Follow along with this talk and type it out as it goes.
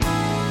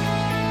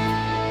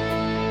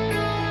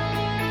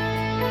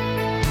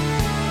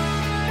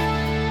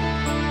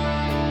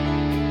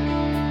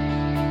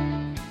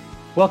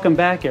Welcome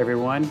back,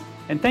 everyone,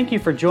 and thank you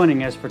for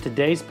joining us for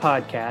today's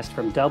podcast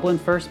from Dublin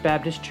First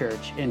Baptist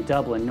Church in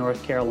Dublin,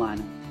 North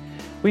Carolina.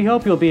 We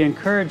hope you'll be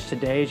encouraged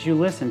today as you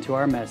listen to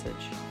our message.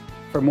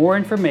 For more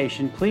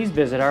information, please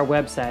visit our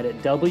website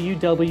at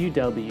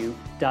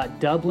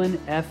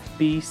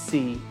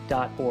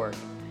www.dublinfbc.org.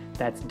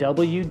 That's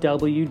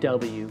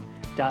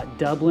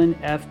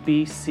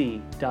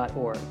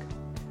www.dublinfbc.org.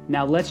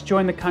 Now let's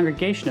join the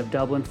congregation of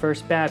Dublin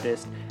First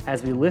Baptist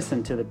as we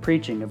listen to the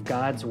preaching of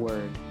God's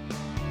Word.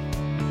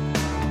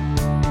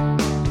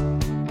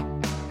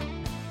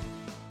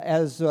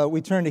 As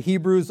we turn to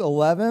Hebrews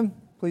 11,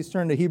 please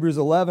turn to Hebrews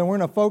 11. We're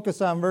going to focus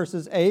on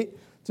verses 8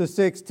 to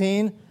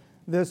 16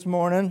 this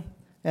morning,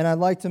 and I'd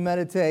like to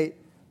meditate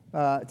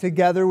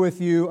together with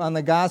you on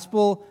the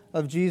gospel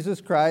of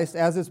Jesus Christ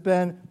as it's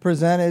been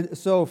presented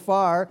so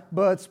far,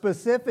 but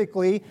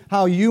specifically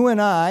how you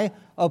and I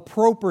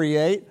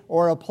appropriate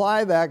or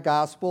apply that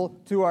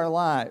gospel to our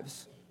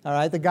lives. All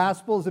right, the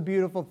gospel is a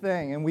beautiful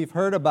thing, and we've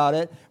heard about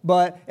it,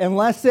 but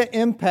unless it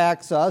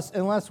impacts us,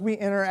 unless we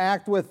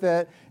interact with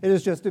it, it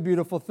is just a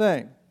beautiful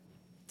thing.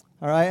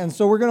 All right, and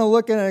so we're going to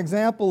look at an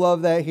example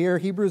of that here,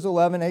 Hebrews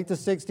 11, 8 to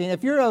 16.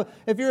 If you're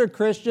a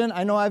Christian,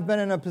 I know I've been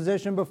in a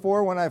position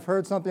before when I've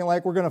heard something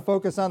like, we're going to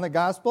focus on the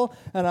gospel,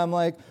 and I'm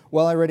like,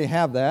 well, I already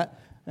have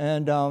that.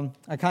 And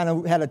I kind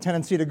of had a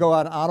tendency to go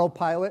on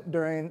autopilot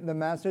during the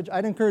message.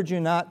 I'd encourage you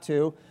not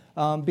to,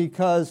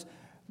 because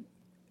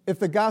if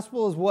the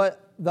gospel is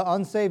what the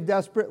unsaved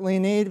desperately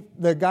need,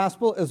 the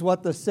gospel is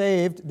what the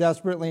saved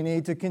desperately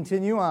need to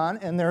continue on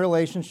in their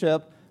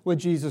relationship with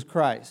Jesus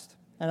Christ.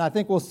 And I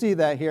think we'll see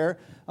that here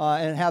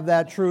and have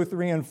that truth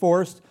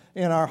reinforced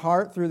in our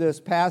heart through this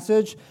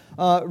passage.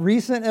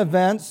 Recent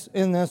events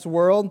in this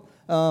world.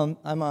 I'm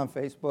on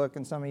Facebook,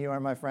 and some of you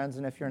are my friends,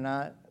 and if you're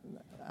not,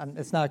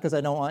 it's not because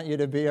I don't want you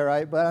to be, all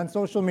right? But on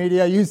social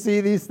media, you see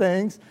these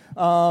things.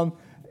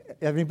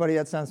 Everybody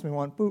that sends me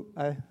one, boop,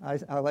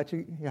 I'll let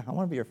you, yeah, I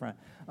want to be your friend.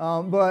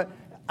 But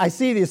I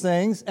see these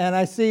things, and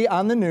I see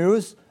on the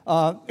news,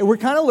 we're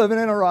kind of living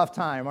in a rough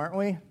time, aren't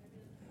we?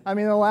 I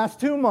mean, the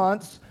last 2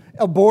 months,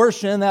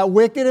 abortion, that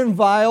wicked and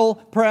vile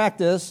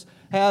practice,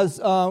 has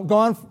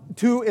gone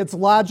to its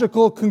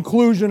logical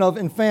conclusion of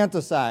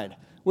infanticide,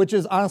 which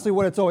is honestly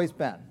what it's always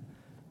been.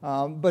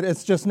 But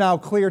it's just now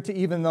clear to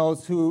even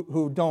those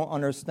who don't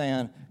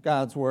understand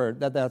God's Word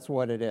that that's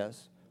what it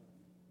is.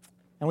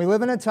 And we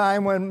live in a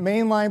time when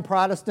mainline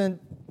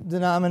Protestant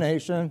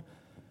denomination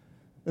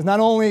is not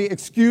only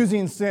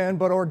excusing sin,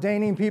 but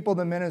ordaining people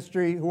to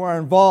ministry who are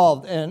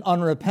involved and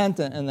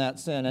unrepentant in that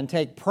sin and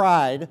take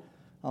pride,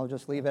 I'll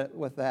just leave it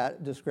with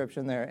that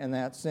description there, in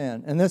that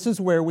sin. And this is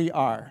where we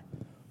are.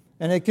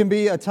 And it can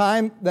be a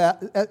time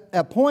that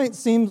at points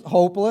seems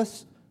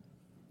hopeless,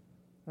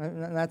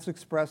 and that's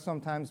expressed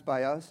sometimes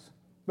by us.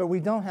 But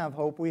we don't have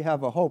hope, we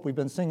have a hope. We've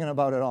been singing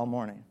about it all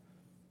morning.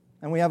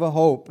 And we have a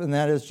hope, and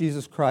that is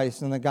Jesus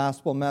Christ and the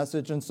gospel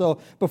message. And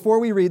so before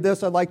we read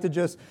this, I'd like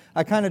to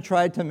I kind of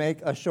tried to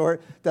make a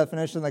short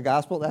definition of the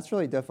gospel. That's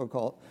really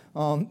difficult.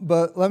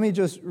 But let me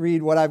just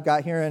read what I've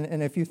got here,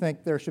 and if you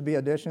think there should be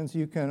additions,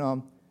 you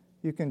can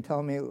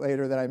tell me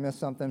later that I missed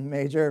something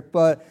major.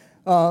 But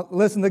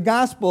listen, the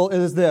gospel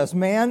is this.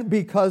 Man,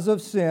 because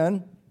of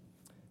sin,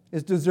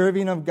 is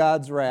deserving of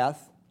God's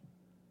wrath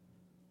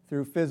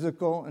through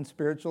physical and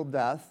spiritual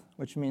death,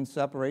 which means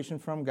separation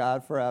from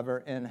God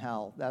forever in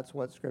hell. That's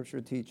what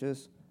Scripture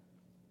teaches.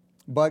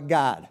 But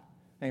God.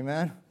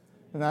 Amen?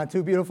 Not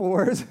two beautiful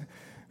words,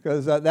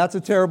 because that's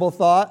a terrible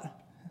thought.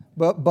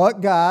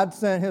 But God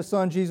sent His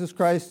Son, Jesus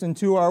Christ,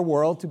 into our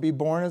world to be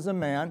born as a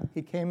man.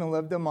 He came and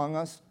lived among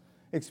us,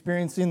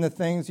 experiencing the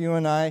things you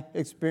and I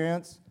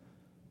experience,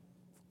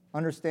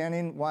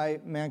 understanding why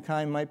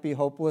mankind might be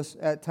hopeless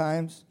at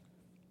times.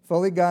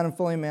 Fully God and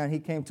fully man, He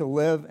came to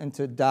live and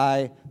to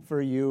die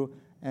for you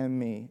and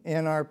me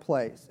in our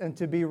place, and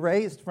to be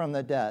raised from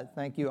the dead.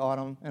 Thank you,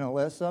 Autumn and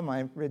Alyssa.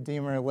 My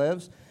Redeemer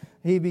lives.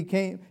 He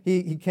came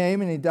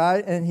and He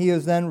died, and He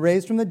is then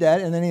raised from the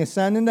dead, and then He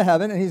ascended into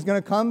heaven, and He's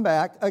going to come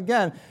back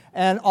again.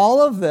 And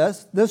all of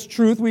this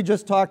truth we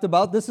just talked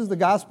about, this is the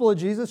gospel of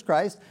Jesus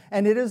Christ,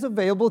 and it is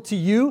available to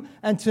you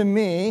and to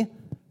me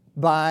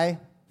by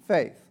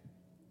faith.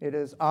 It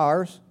is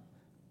ours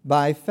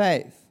by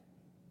faith.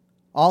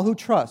 All who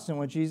trust in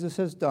what Jesus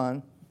has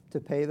done to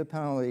pay the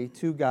penalty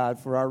to God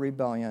for our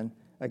rebellion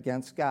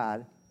against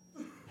God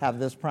have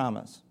this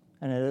promise,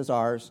 and it is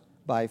ours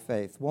by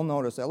faith. We'll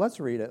notice that. Let's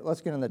read it. Let's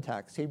get in the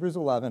text. Hebrews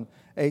 11,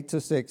 8 to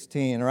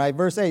 16. All right,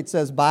 verse 8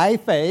 says, "By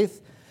faith,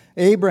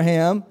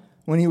 Abraham,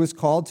 when he was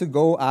called to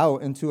go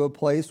out into a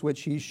place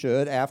which he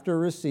should, after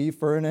receive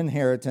for an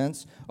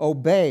inheritance,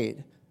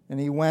 obeyed, and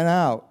he went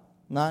out,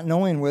 not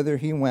knowing whither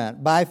he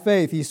went. By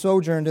faith he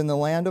sojourned in the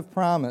land of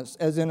promise,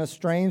 as in a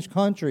strange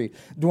country,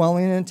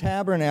 dwelling in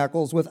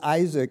tabernacles with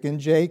Isaac and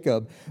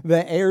Jacob,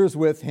 the heirs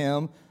with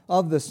him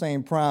of the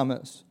same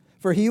promise.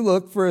 For he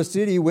looked for a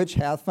city which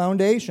hath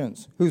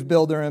foundations, whose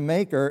builder and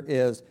maker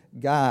is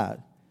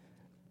God.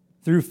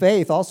 Through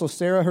faith, also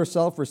Sarah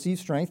herself received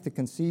strength to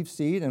conceive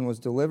seed and was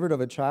delivered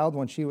of a child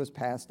when she was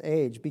past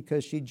age,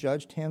 because she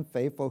judged him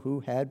faithful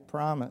who had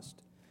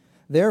promised.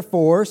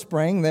 Therefore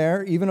sprang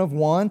there, even of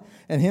one,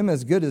 and him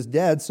as good as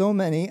dead, so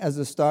many as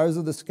the stars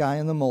of the sky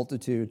in the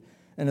multitude,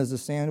 and as the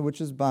sand which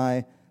is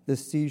by the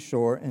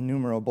seashore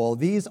innumerable.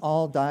 These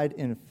all died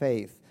in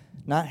faith,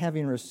 not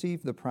having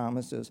received the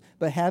promises,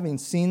 but having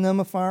seen them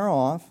afar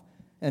off,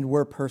 and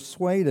were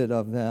persuaded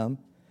of them,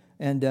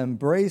 and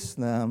embraced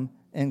them,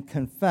 and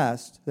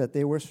confessed that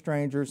they were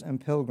strangers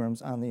and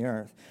pilgrims on the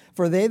earth.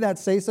 For they that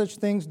say such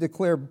things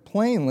declare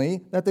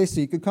plainly that they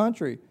seek a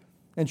country.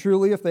 And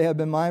truly, if they had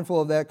been mindful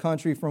of that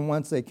country from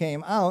whence they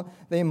came out,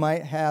 they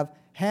might have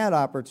had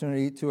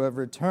opportunity to have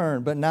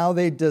returned. But now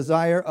they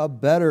desire a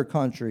better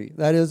country,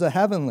 that is, a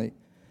heavenly.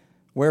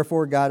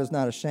 Wherefore God is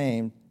not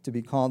ashamed to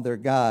be called their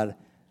God,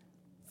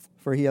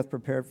 for he hath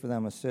prepared for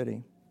them a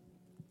city.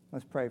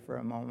 Let's pray for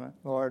a moment.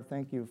 Lord,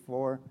 thank you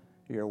for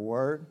your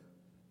word.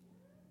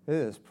 It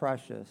is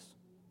precious.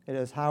 It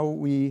is how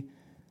we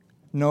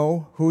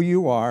know who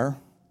you are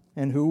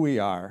and who we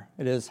are.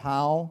 It is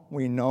how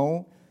we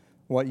know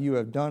what you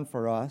have done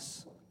for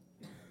us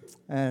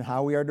and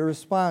how we are to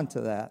respond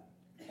to that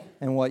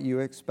and what you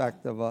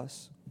expect of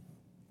us.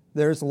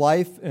 There's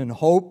life and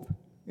hope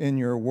in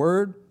your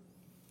word.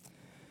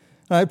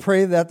 And I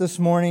pray that this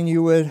morning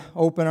you would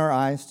open our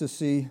eyes to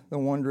see the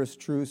wondrous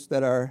truths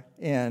that are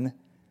in.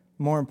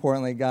 More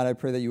importantly, God, I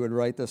pray that you would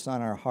write this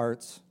on our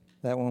hearts,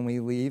 that when we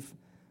leave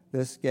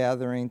this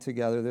gathering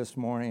together this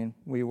morning,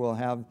 we will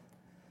have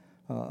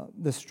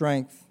the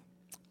strength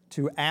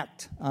to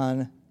act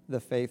on the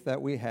faith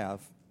that we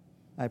have.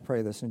 I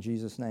pray this in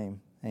Jesus' name.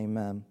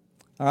 Amen.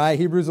 All right,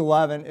 Hebrews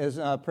 11 is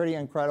a pretty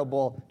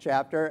incredible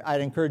chapter. I'd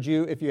encourage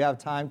you, if you have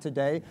time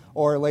today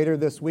or later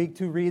this week,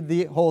 to read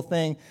the whole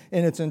thing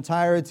in its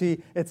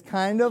entirety. It's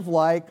kind of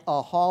like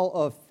a Hall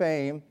of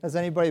Fame. Has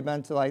anybody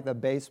been to like the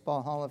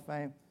Baseball Hall of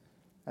Fame?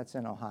 That's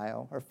in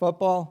Ohio. Or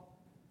football?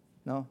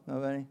 No?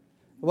 Nobody?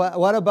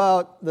 What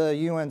about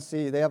the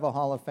UNC? They have a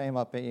Hall of Fame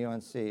up at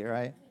UNC,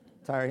 right?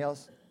 Tar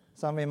Heels?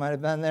 Somebody might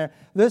have been there.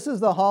 This is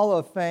the Hall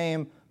of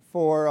Fame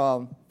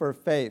for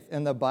faith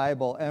in the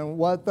Bible. And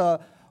what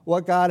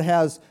God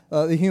has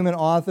the human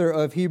author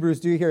of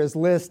Hebrews do here is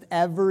list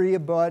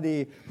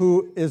everybody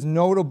who is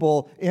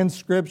notable in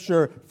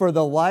Scripture for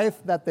the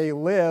life that they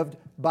lived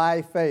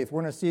by faith.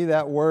 We're going to see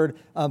that word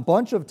a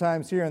bunch of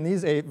times here in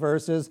these 8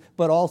 verses,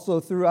 but also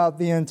throughout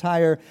the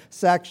entire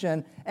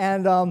section.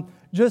 And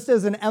just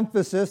as an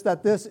emphasis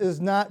that this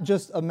is not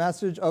just a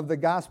message of the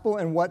gospel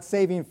and what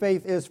saving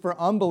faith is for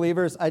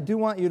unbelievers, I do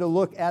want you to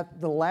look at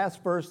the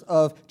last verse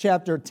of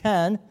chapter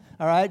 10.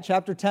 All right,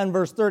 chapter 10,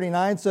 verse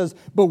 39 says,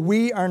 "But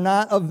we are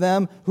not of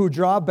them who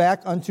draw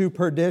back unto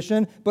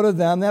perdition, but of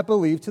them that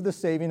believe to the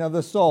saving of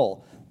the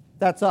soul."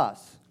 That's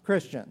us,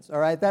 Christians. All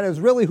right, that is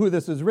really who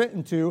this is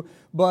written to,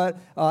 but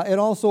it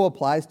also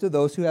applies to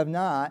those who have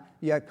not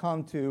yet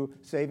come to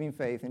saving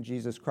faith in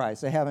Jesus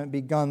Christ. They haven't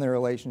begun their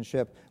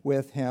relationship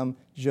with him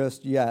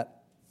just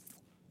yet.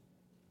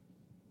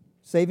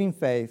 Saving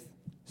faith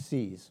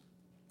sees.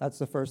 That's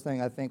the first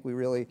thing I think we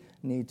really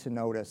need to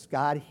notice.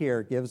 God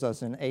here gives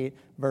us in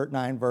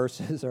 9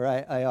 verses, all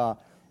right,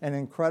 an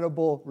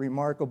incredible,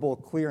 remarkable,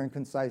 clear, and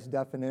concise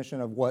definition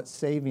of what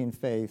saving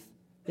faith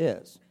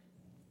is.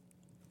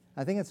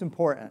 I think it's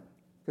important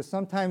because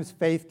sometimes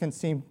faith can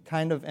seem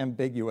kind of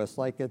ambiguous,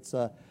 like it's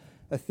a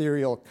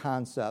ethereal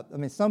concept. I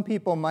mean, some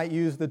people might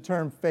use the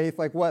term faith,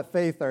 like, what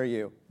faith are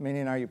you?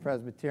 Meaning, are you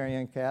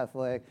Presbyterian,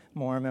 Catholic,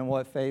 Mormon?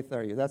 What faith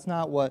are you? That's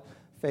not what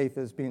faith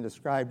is being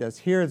described as.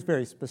 Here it's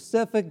very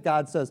specific.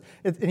 God says,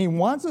 and he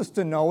wants us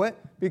to know it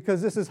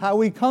because this is how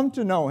we come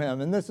to know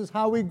him and this is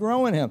how we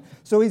grow in him.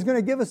 So he's going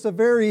to give us a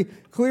very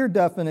clear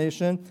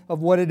definition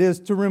of what it is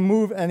to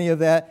remove any of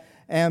that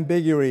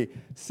ambiguity.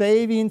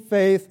 Saving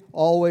faith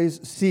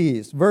always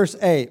sees. Verse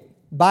 8,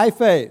 by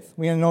faith,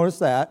 we're going to notice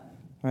that.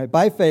 All right,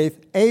 by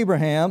faith,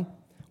 Abraham,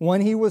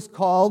 when he was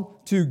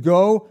called to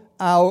go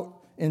out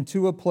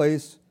into a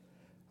place,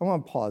 I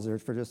want to pause there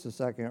for just a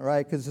second,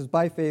 right? Because it's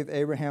by faith,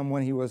 Abraham,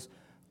 when he was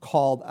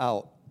called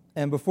out.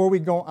 And before we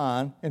go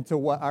on into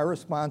what our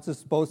response is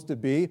supposed to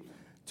be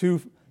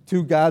to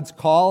God's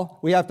call,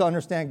 we have to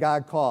understand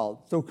God called.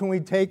 So can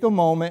we take a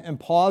moment and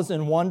pause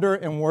and wonder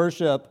and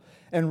worship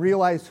and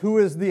realize who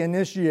is the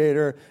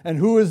initiator and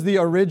who is the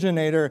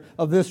originator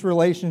of this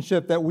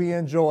relationship that we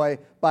enjoy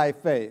by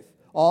faith?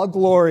 All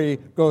glory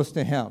goes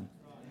to him.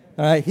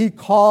 All right, he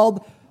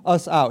called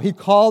us out. He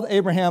called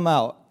Abraham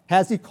out.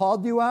 Has he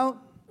called you out?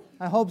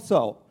 I hope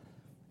so.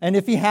 And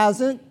if he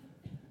hasn't,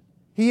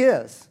 he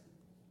is.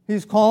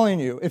 He's calling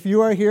you. If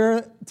you are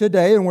here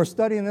today and we're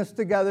studying this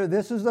together,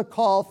 this is a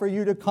call for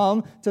you to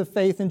come to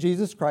faith in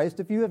Jesus Christ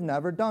if you have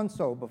never done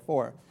so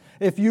before.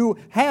 If you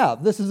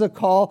have, this is a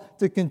call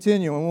to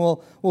continue, and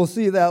we'll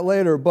see that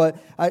later. But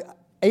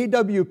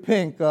A.W.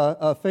 Pink,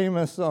 a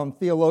famous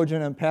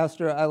theologian and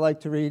pastor, I like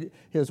to read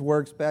his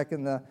works back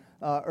in the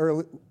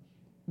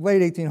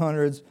late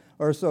 1800s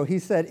or so. He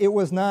said, "It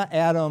was not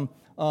Adam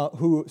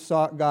who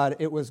sought God,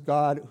 it was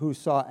God who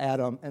sought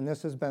Adam." And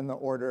this has been the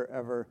order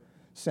ever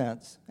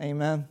since.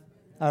 Amen?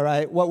 All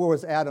right, what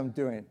was Adam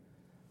doing?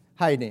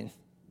 Hiding,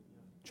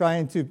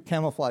 trying to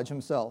camouflage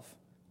himself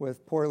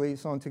with poorly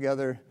sewn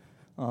together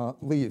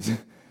leaves.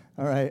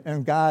 All right,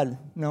 and God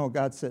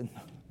said,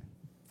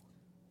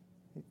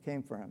 He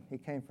came for him. He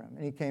came for him.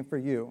 And He came for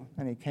you.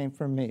 And He came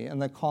for me.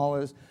 And the call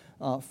is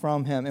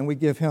from Him. And we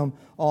give Him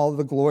all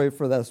the glory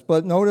for this.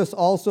 But notice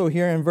also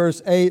here in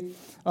verse 8,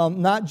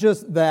 not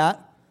just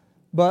that,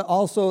 but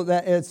also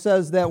that it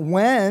says that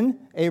when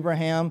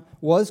Abraham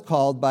was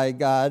called by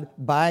God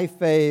by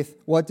faith,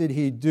 what did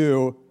he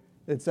do?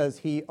 It says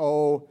he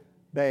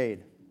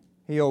obeyed.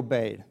 He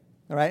obeyed.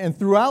 All right? And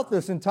throughout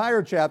this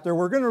entire chapter,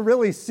 we're going to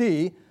really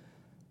see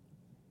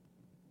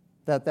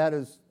that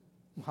is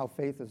how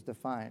faith is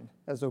defined,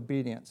 as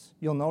obedience.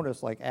 You'll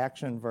notice like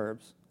action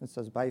verbs. It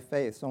says by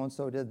faith,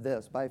 so-and-so did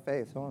this. By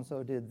faith,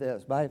 so-and-so did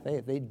this. By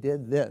faith, they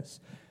did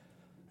this.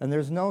 And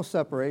there's no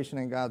separation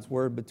in God's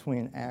word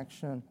between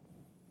action,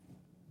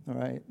 all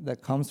right,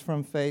 that comes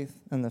from faith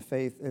and the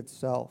faith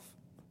itself.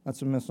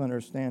 That's a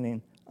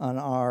misunderstanding on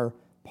our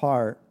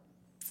part.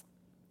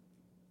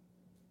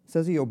 It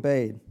says he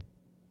obeyed.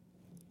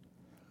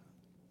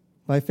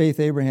 By faith,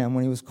 Abraham,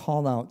 when he was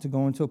called out to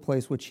go into a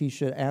place which he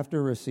should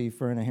after receive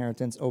for an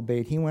inheritance,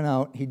 obeyed. He went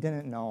out. He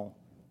didn't know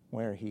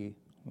where he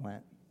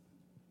went.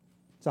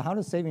 So how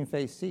does saving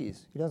faith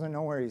cease? He doesn't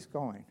know where he's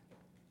going.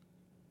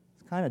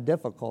 It's kind of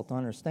difficult to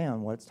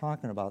understand what it's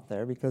talking about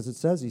there because it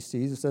says he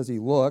sees. It says he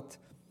looked.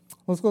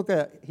 Let's look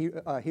at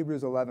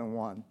Hebrews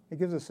 11:1. It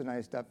gives us a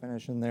nice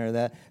definition there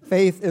that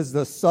faith is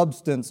the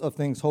substance of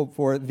things hoped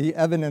for, the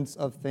evidence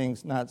of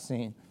things not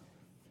seen.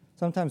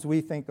 Sometimes we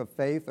think of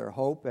faith or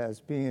hope as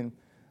being,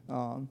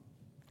 I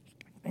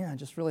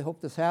just really hope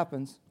this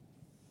happens.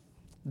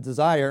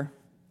 Desire,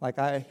 like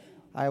I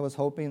was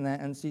hoping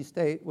that NC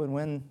State would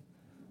win.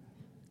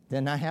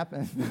 Did not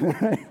happen.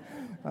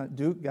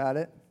 Duke got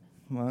it.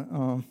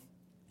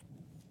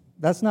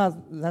 That's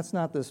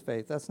not this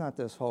faith. That's not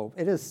this hope.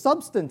 It is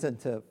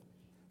substantive.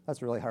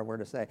 That's a really hard word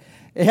to say.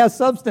 It has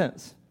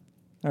substance.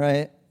 All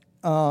right.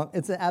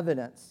 It's an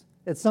evidence.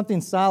 It's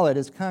something solid.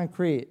 It's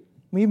concrete.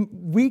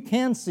 We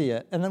can see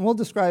it, and then we'll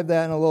describe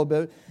that in a little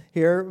bit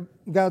here.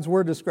 God's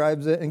Word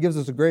describes it and gives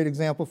us a great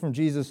example from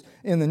Jesus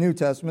in the New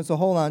Testament, so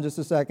hold on just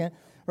a second,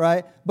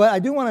 right? But I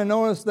do want to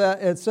notice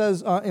that it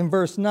says in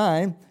verse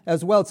 9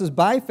 as well, it says,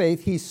 by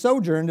faith he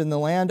sojourned in the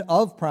land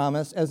of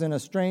promise as in a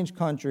strange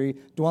country,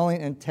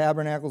 dwelling in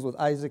tabernacles with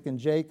Isaac and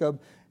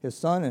Jacob, his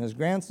son and his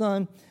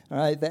grandson, all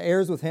right, the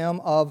heirs with him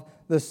of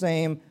the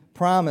same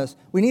promise.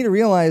 We need to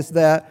realize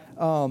that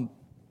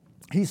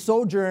he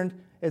sojourned,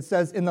 it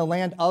says, in the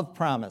land of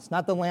promise,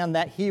 not the land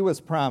that he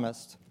was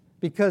promised.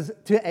 Because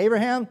to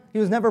Abraham, he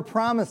was never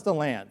promised a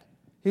land.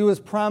 He was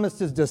promised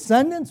his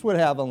descendants would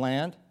have a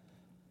land.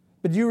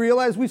 But do you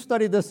realize, we've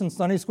studied this in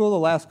Sunday school the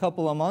last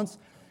couple of months,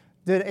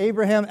 did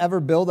Abraham ever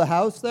build a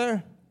house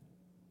there?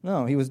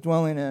 No, he was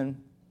dwelling in,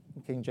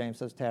 King James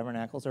says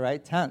tabernacles, all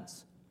right,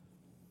 tents.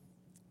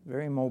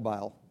 Very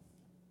mobile,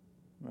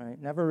 right?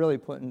 Never really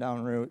putting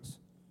down roots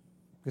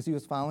because he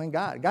was following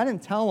God. God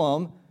didn't tell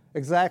him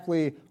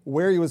exactly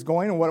where he was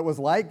going and what it was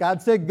like. God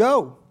said,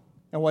 go.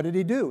 And what did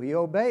he do? He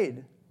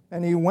obeyed.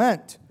 And he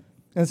went.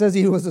 And it says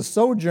he was a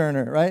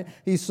sojourner, right?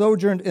 He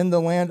sojourned in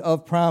the land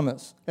of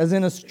promise, as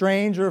in a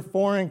strange or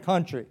foreign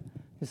country.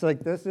 He's like,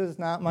 this is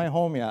not my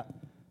home yet.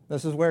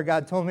 This is where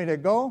God told me to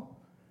go,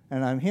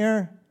 and I'm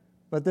here,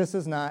 but this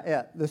is not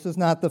it. This is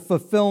not the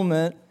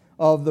fulfillment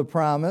of the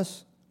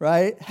promise,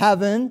 right?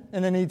 Heaven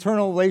and an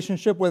eternal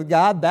relationship with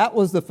God, that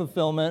was the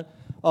fulfillment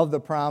of the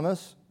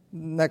promise.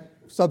 Next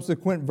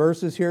subsequent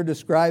verses here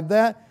describe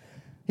that.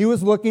 He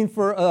was looking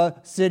for a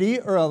city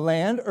or a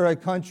land or a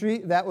country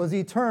that was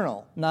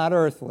eternal, not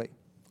earthly.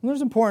 And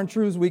there's important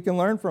truths we can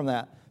learn from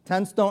that.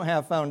 Tents don't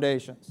have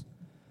foundations.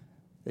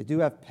 They do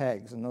have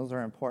pegs, and those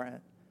are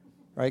important.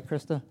 Right,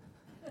 Krista?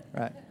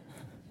 Right.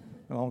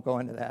 I won't go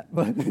into that.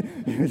 But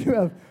you do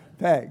have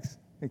pegs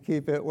to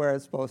keep it where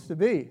it's supposed to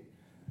be.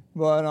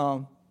 But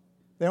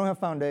they don't have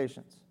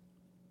foundations.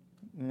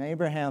 And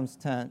Abraham's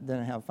tent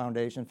didn't have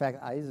foundation. In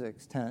fact,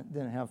 Isaac's tent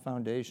didn't have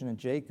foundation, and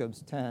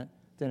Jacob's tent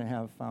didn't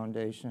have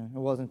foundation. It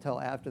wasn't until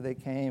after they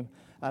came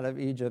out of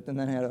Egypt and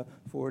then had a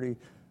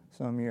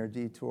 40-some-year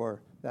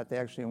detour that they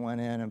actually went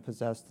in and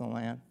possessed the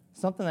land.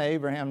 Something that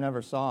Abraham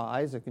never saw.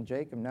 Isaac and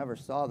Jacob never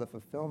saw the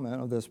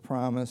fulfillment of this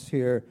promise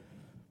here.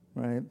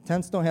 Right?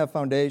 Tents don't have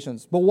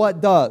foundations. But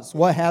what does?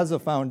 What has a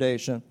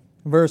foundation?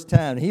 Verse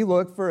 10, he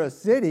looked for a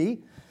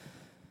city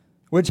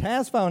which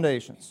has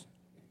foundations.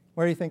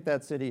 Where do you think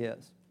that city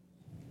is?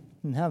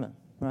 In heaven,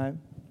 right?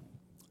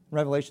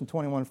 Revelation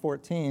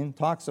 21:14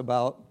 talks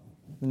about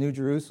the New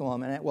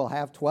Jerusalem, and it will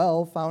have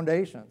 12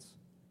 foundations.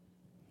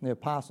 The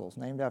apostles,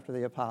 named after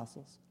the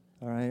apostles.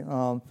 All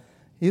right.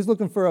 He's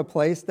looking for a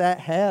place that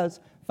has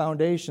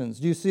foundations.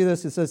 Do you see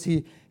this? It says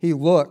he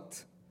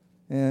looked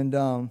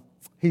and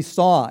he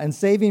saw. And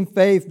saving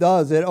faith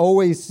does. It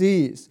always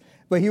sees.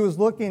 But he was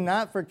looking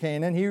not for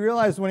Canaan. He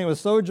realized when he was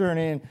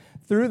sojourning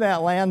through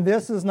that land,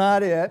 this is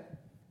not it.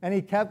 And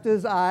he kept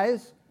his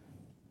eyes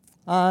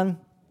on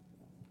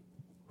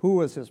who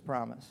was his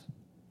promise.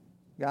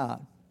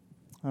 God.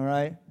 All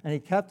right? And he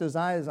kept his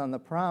eyes on the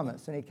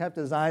promise, and he kept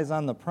his eyes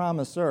on the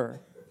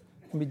promiser.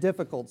 It can be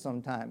difficult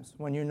sometimes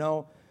when you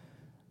know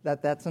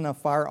that that's an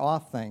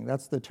afar-off thing.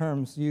 That's the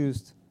terms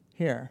used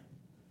here.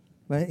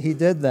 But he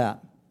did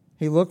that.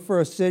 He looked for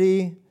a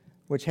city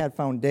which had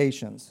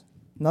foundations.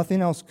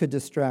 Nothing else could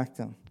distract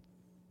him.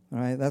 All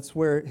right? That's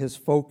where his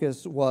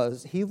focus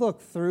was. He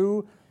looked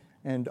through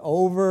and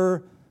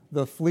over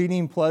the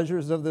fleeting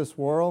pleasures of this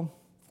world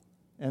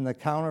and the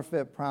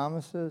counterfeit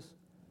promises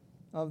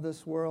of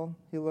this world.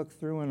 He looked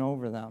through and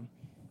over them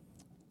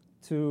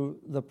to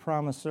the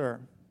promiser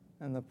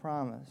and the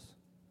promise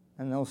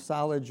and those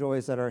solid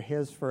joys that are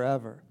his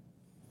forever,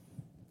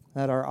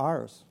 that are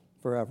ours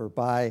forever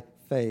by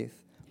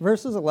faith.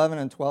 Verses 11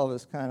 and 12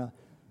 is kind of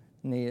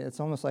neat.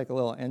 It's almost like a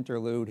little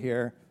interlude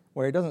here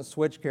where he doesn't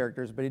switch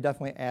characters, but he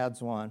definitely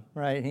adds one,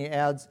 right? He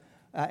adds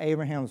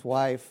Abraham's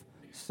wife,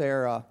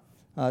 Sarah,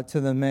 to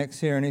the mix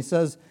here. And he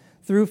says,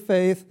 through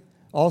faith,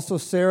 also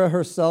Sarah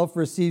herself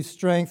received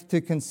strength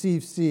to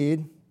conceive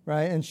seed,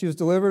 right? And she was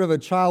delivered of a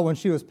child when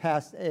she was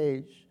past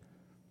age.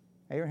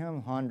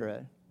 Abraham,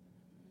 100.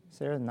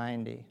 Sarah,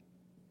 90.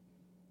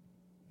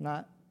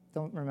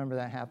 Don't remember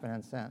that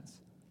happening since.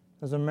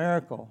 It was a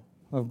miracle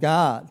of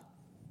God,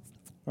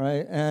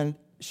 right? And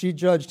she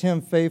judged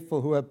him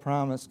faithful who had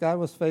promised. God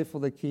was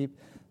faithful to keep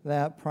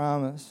that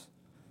promise.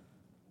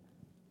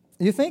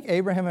 You think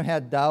Abraham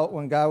had doubt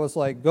when God was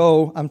like,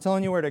 go, I'm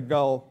telling you where to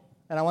go,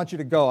 and I want you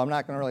to go. I'm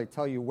not going to really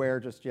tell you where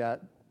just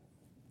yet.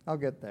 I'll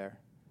get there.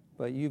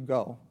 But you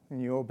go,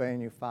 and you obey,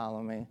 and you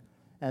follow me.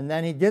 And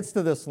then he gets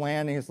to this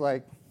land, and he's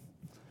like,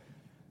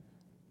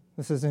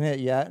 this isn't it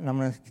yet, and I'm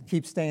going to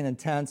keep staying in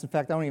tents. In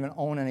fact, I don't even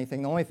own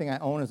anything. The only thing I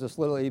own is this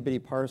little itty-bitty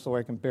parcel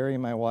where I can bury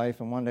my wife,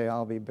 and one day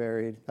I'll be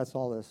buried. That's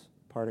all this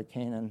part of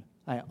Canaan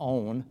I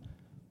own,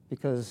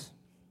 because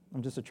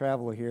I'm just a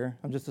traveler here.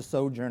 I'm just a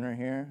sojourner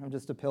here. I'm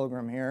just a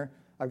pilgrim here.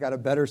 I've got a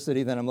better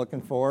city than I'm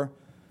looking for.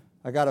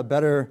 I got a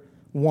better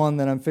one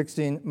that I'm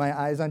fixing my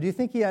eyes on. Do you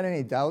think he had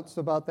any doubts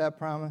about that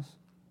promise?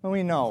 Well,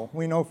 we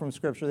know from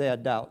Scripture they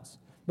had doubts.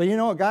 But you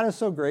know what? God is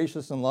so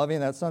gracious and loving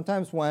that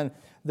sometimes when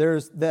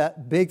there's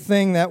that big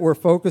thing that we're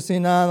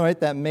focusing on, right,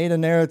 that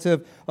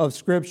meta-narrative of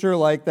Scripture,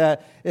 like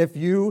that if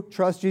you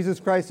trust Jesus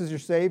Christ as your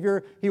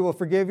Savior, He will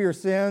forgive your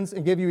sins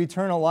and give you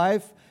eternal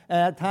life. And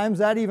at times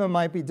that even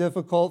might be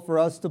difficult for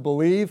us to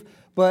believe.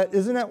 But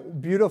isn't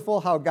it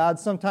beautiful how God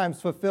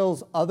sometimes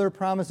fulfills other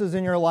promises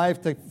in your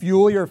life to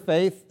fuel your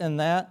faith in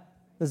that?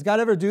 Does God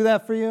ever do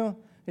that for you?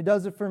 He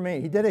does it for me.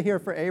 He did it here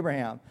for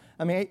Abraham.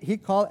 I mean, He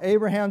called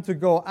Abraham to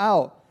go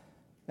out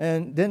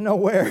and didn't know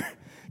where,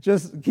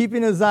 just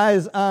keeping his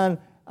eyes on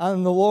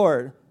the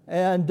Lord.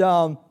 And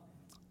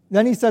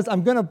then He says,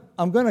 I'm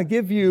gonna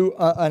give you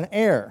an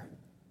heir.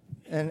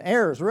 And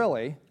heirs,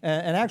 really.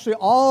 And actually,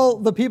 all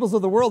the peoples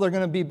of the world are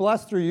going to be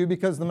blessed through you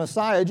because the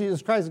Messiah,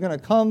 Jesus Christ, is going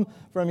to come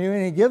from you,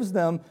 and He gives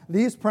them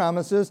these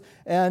promises.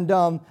 And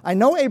I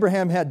know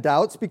Abraham had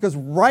doubts because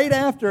right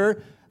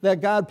after that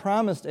God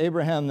promised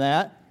Abraham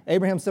that,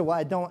 Abraham said, well,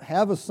 I don't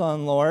have a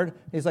son, Lord.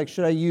 He's like,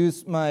 should I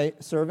use my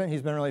servant?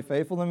 He's been really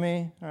faithful to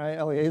me. All right,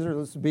 Eliezer,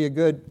 let's be a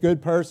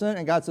good person.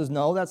 And God says,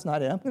 no, that's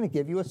not it. I'm going to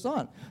give you a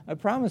son. I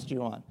promised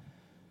you one.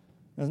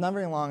 It was not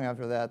very long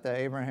after that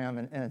Abraham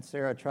and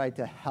Sarah tried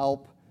to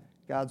help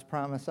God's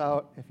promise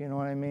out, if you know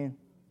what I mean.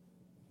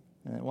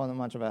 And it wasn't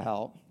much of a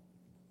help.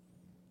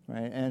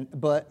 Right?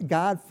 But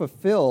God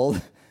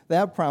fulfilled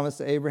that promise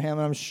to Abraham,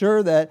 and I'm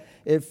sure that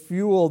it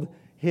fueled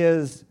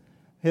his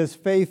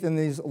faith in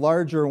these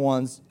larger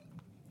ones.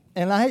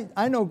 And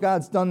I know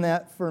God's done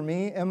that for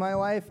me in my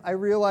life. I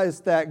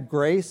realize that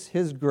grace,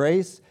 His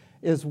grace,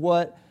 is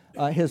what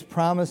His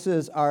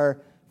promises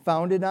are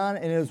founded on,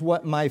 and it is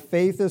what my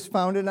faith is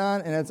founded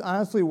on, and it's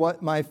honestly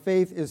what my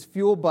faith is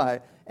fueled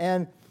by.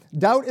 And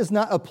doubt is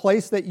not a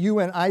place that you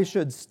and I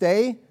should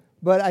stay,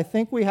 but I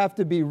think we have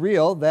to be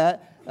real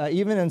that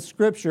even in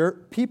Scripture,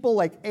 people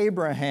like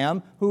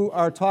Abraham, who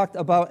are talked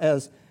about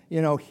as,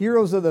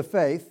 heroes of the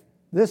faith,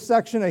 this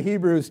section of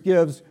Hebrews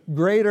gives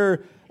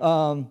greater,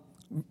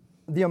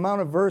 the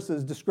amount of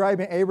verses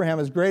describing Abraham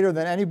is greater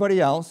than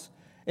anybody else.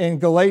 In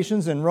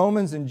Galatians and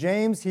Romans and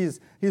James,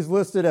 he's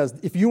listed as,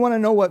 if you want to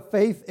know what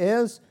faith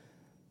is,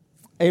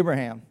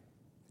 Abraham.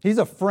 He's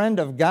a friend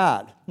of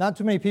God. Not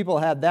too many people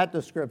had that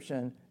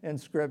description in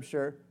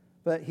Scripture,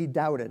 but he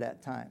doubted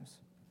at times.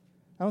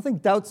 I don't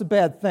think doubt's a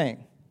bad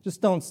thing. Just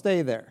don't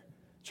stay there.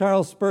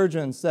 Charles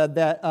Spurgeon said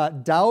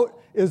that doubt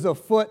is a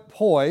foot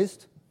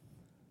poised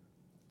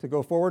to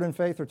go forward in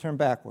faith or turn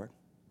backward.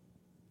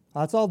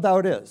 That's all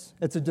doubt is.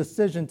 It's a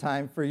decision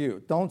time for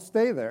you. Don't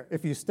stay there.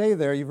 If you stay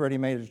there, you've already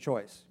made a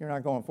choice. You're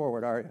not going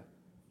forward, are you?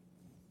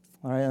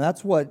 All right, and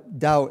that's what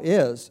doubt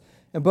is.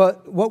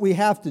 But what we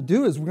have to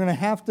do is we're going to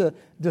have to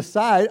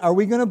decide, are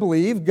we going to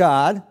believe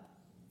God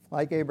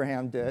like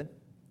Abraham did?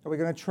 Are we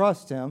going to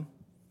trust Him?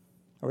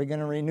 Are we going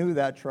to renew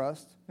that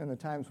trust in the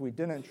times we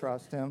didn't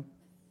trust Him?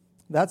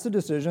 That's a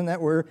decision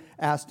that we're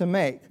asked to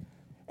make.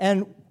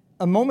 And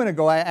a moment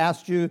ago, I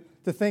asked you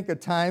to think of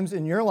times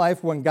in your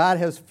life when God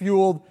has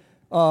fueled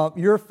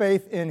your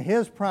faith in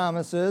His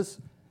promises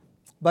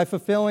by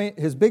fulfilling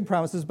his big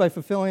promises, by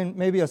fulfilling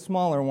maybe a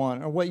smaller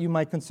one, or what you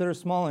might consider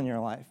small in your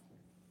life.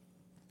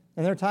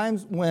 And there are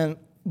times when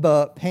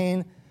the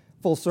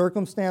painful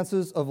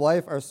circumstances of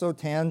life are so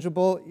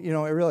tangible,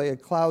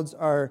 it clouds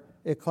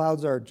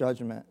our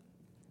judgment.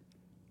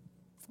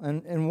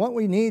 And what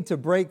we need to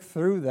break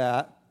through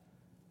that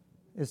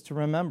is to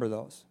remember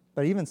those.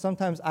 But even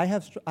sometimes I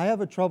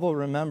have a trouble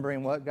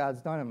remembering what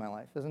God's done in my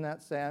life. Isn't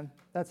that sad?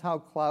 That's how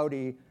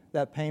cloudy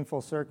that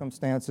painful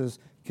circumstances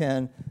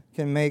can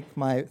make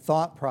my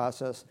thought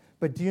process.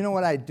 But do you know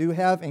what I do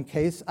have in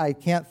case I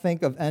can't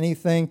think of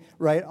anything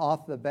right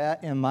off the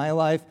bat in my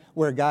life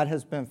where God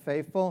has been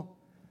faithful?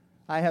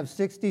 I have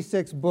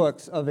 66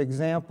 books of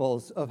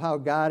examples of how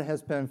God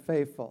has been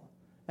faithful.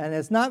 And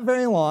it's not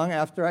very long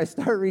after I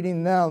start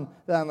reading them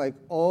that I'm like,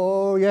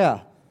 oh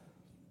yeah,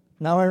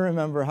 now I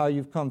remember how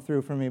you've come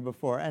through for me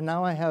before. And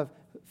now I have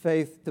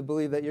faith to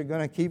believe that you're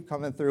going to keep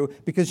coming through,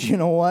 because you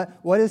know what?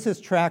 What is his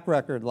track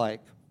record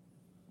like?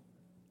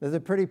 Is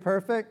it pretty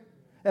perfect?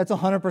 It's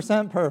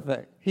 100%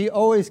 perfect. He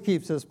always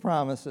keeps his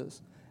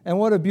promises. And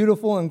what a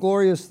beautiful and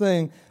glorious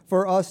thing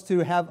for us to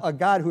have a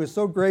God who is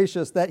so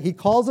gracious that he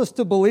calls us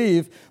to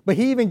believe, but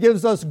he even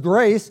gives us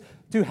grace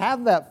to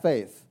have that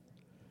faith,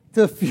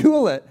 to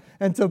fuel it,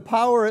 and to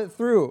power it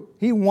through.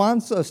 He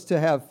wants us to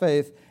have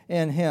faith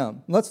in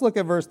him. Let's look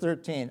at verse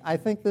 13. I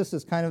think this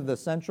is kind of the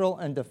central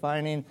and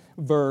defining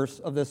verse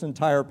of this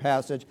entire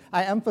passage.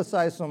 I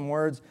emphasized some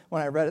words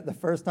when I read it the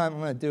first time. I'm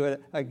going to do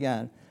it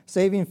again.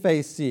 Saving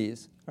faith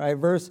sees. All right,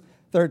 verse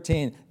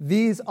 13.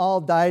 These all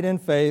died in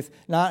faith,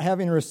 not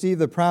having received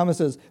the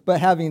promises,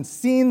 but having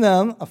seen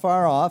them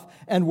afar off,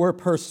 and were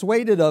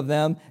persuaded of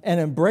them, and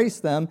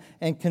embraced them,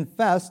 and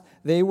confessed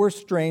they were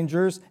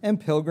strangers and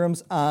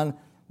pilgrims on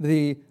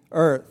the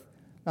earth.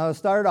 Now, to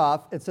start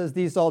off, it says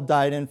these all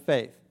died in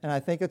faith. And I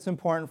think it's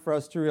important for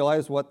us to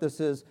realize what this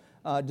is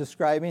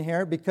describing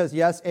here, because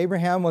yes,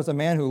 Abraham was a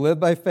man who lived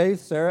by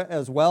faith, Sarah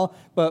as well,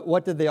 but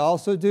what did they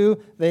also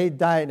do? They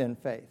died in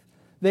faith.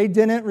 They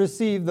didn't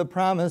receive the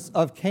promise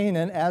of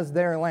Canaan as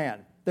their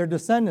land. Their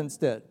descendants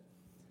did.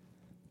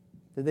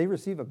 Did they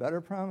receive a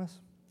better promise?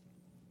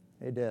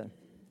 They did.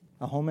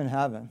 A home in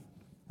heaven,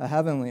 a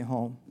heavenly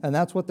home. And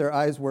that's what their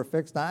eyes were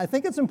fixed on. I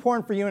think it's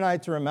important for you and I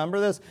to remember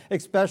this,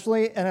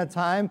 especially in a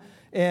time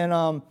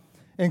in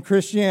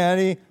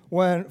Christianity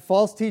when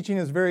false teaching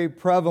is very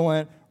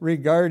prevalent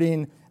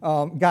regarding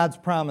God's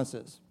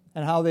promises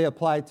and how they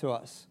apply to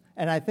us.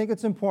 And I think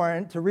it's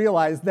important to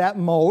realize that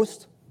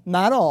most,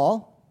 not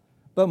all,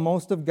 but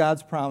most of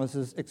God's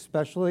promises,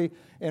 especially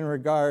in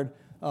regard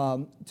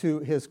to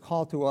his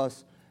call to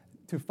us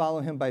to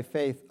follow him by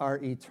faith, are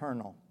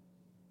eternal.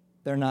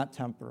 They're not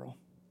temporal.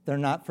 They're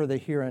not for the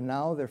here and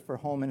now. They're for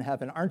home in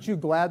heaven. Aren't you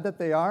glad that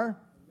they are?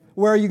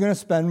 Where are you going to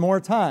spend more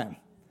time?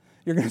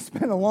 You're going to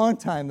spend a long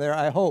time there,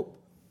 I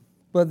hope.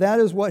 But that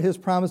is what his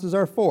promises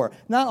are for.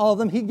 Not all of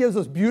them. He gives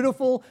us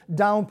beautiful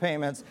down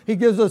payments. He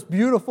gives us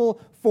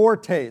beautiful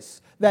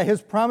foretastes that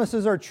his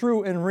promises are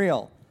true and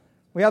real.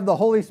 We have the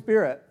Holy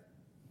Spirit.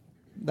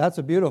 That's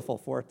a beautiful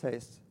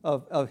foretaste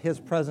of his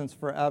presence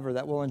forever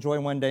that we'll enjoy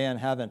one day in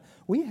heaven.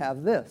 We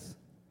have this,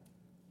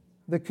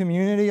 the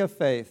community of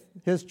faith,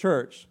 his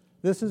church.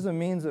 This is a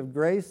means of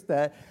grace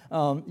that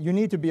you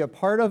need to be a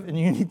part of and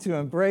you need to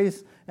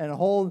embrace and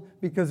hold,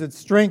 because it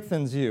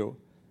strengthens you.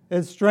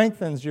 It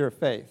strengthens your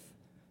faith.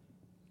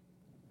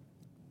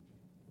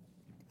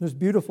 There's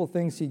beautiful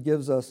things he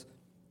gives us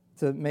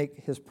to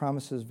make his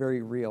promises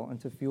very real and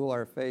to fuel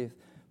our faith.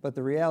 But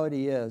the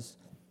reality is,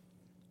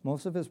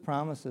 most of his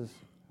promises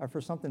are for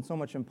something so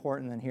much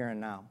important than here and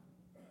now.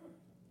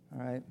 All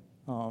right?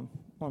 One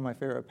of my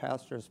favorite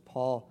pastors,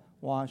 Paul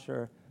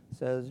Washer,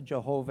 says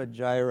Jehovah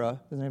Jireh.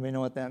 Does anybody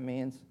know what that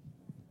means?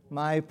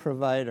 My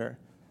provider.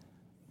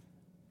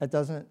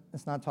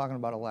 It's not talking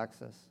about a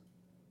Lexus.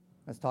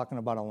 It's talking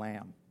about a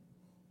lamb.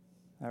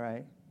 All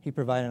right? He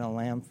provided a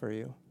lamb for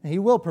you. And he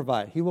will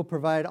provide. He will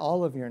provide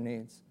all of your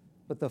needs.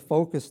 But the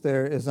focus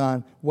there is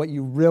on what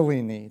you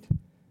really need.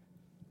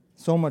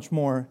 So much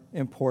more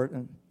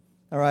important.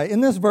 All right,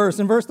 in this verse,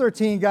 in verse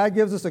 13, God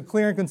gives us a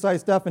clear and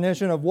concise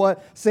definition of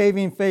what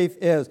saving faith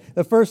is.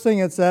 The first thing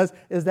it says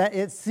is that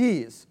it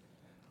sees.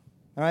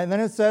 All right, and then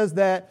it says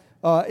that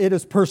it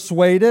is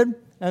persuaded,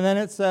 and then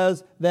it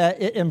says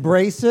that it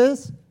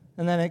embraces,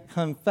 and then it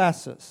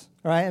confesses.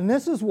 All right, and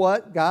this is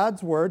what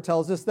God's word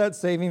tells us that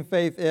saving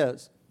faith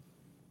is.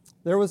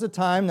 There was a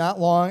time not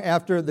long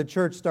after the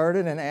church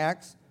started in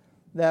Acts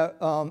that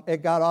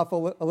it got off a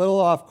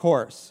little off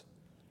course.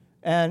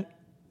 And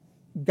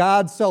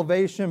God's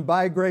salvation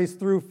by grace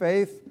through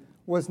faith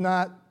was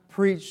not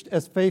preached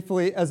as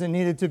faithfully as it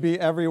needed to be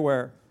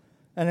everywhere.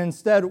 And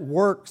instead,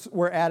 works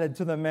were added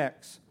to the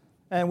mix.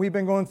 And we've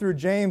been going through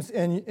James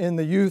in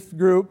the youth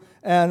group,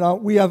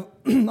 and we have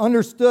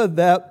understood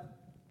that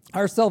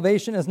our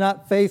salvation is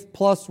not faith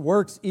plus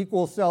works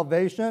equals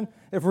salvation.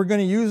 If we're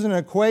going to use an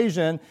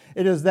equation,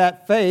 it is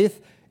that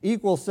faith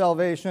equals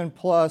salvation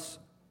plus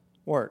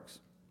works.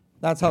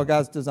 That's how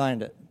God's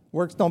designed it.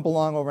 Works don't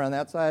belong over on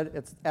that side.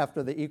 It's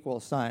after the equal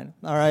sign,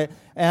 all right?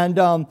 And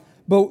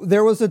but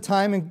there was a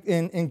time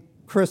in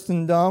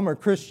Christendom or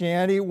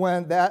Christianity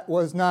when that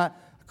was not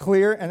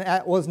clear and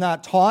that was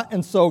not taught.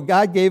 And so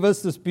God gave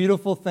us this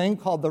beautiful thing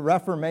called the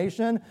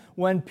Reformation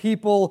when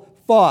people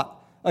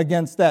fought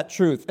against that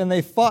truth, and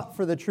they fought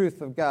for the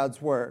truth of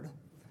God's Word.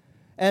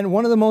 And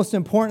one of the most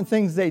important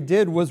things they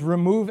did was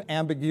remove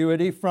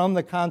ambiguity from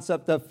the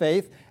concept of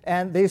faith,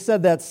 and they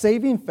said that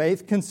saving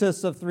faith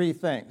consists of three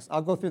things.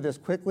 I'll go through this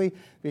quickly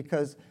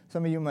because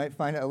some of you might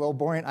find it a little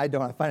boring. I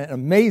don't. I find it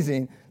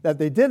amazing that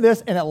they did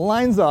this, and it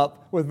lines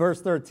up with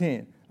verse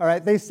 13. All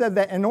right, they said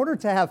that in order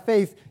to have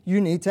faith,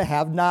 you need to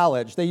have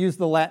knowledge. They use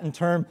the Latin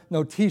term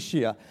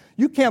notitia.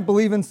 You can't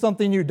believe in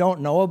something you don't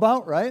know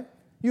about, right?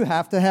 You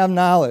have to have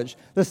knowledge.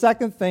 The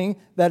second thing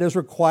that is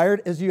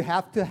required is you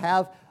have to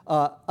have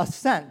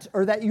assent,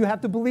 or that you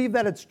have to believe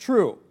that it's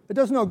true. It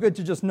does no good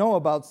to just know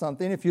about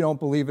something if you don't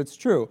believe it's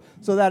true.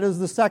 So that is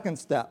the second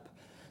step.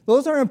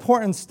 Those are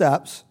important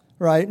steps,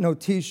 right?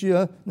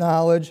 Notitia,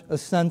 knowledge,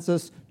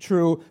 assensus,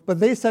 true.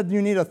 But they said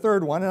you need a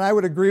third one, and I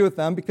would agree with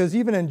them because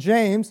even in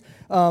James,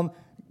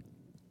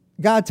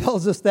 God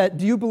tells us that,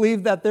 do you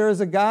believe that there is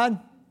a God?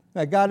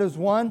 That God is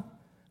one?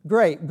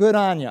 Great, good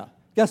on you.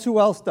 Guess who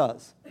else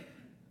does?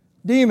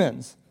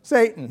 Demons,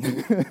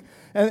 Satan,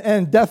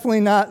 and definitely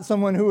not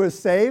someone who is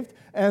saved.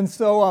 And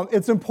so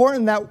it's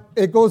important that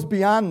it goes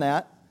beyond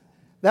that.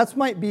 That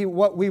might be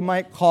what we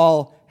might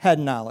call head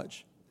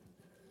knowledge.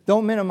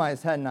 Don't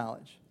minimize head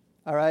knowledge,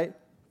 all right?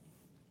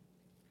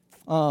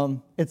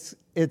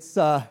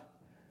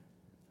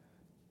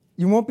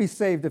 You won't be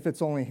saved if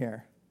it's only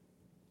here.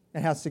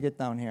 It has to get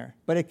down here.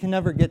 But it can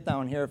never get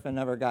down here if it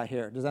never got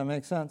here. Does that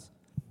make sense?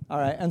 All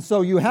right, and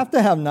so you have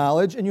to have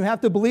knowledge, and you have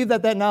to believe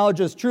that that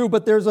knowledge is true,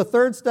 but there's a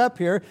third step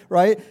here,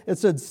 right? It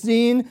said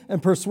seen and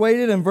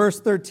persuaded in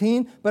verse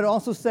 13, but it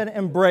also said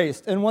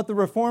embraced, and what the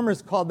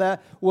Reformers called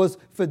that was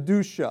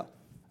fiducia,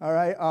 all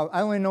right?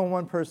 I only know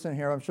one person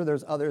here. I'm sure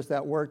there's others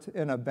that worked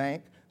in a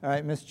bank, all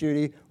right? Miss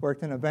Judy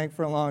worked in a bank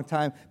for a long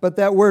time, but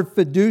that word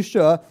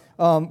fiducia,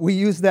 we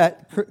use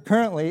that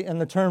currently in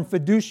the term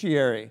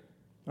fiduciary,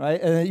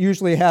 right? And it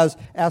usually has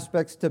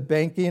aspects to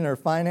banking or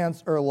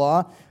finance or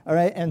law, all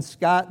right? And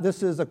Scott,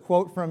 this is a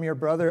quote from your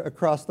brother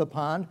across the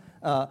pond,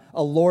 a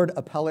Lord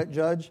Appellate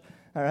Judge,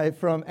 all right,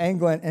 from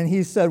England, and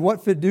he said what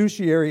a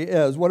fiduciary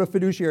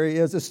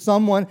is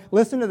someone,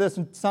 listen to this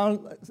and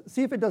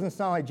see if it doesn't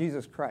sound like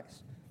Jesus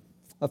Christ.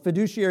 A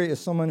fiduciary is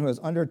someone who has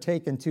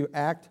undertaken to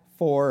act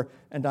for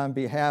and on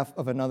behalf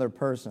of another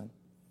person.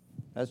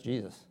 That's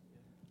Jesus.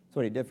 That's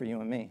what he did for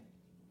you and me.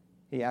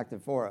 He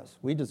acted for us.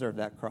 We deserve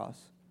that cross.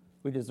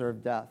 We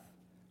deserve death.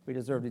 We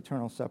deserve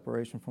eternal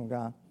separation from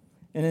God.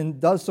 And it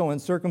does so in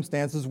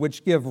circumstances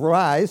which give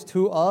rise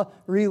to a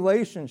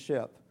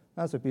relationship.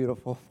 That's a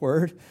beautiful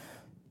word.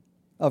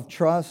 Of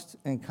trust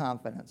and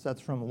confidence. That's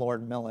from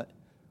Lord Millet.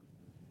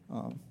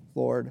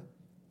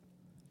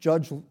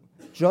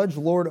 Judge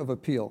Lord of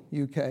Appeal,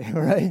 UK,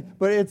 right?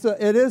 But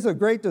it is a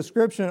great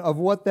description of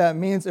what that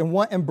means and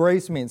what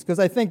embrace means, because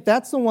I think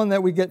that's the one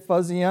that we get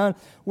fuzzy on.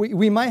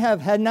 We might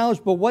have head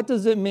knowledge, but what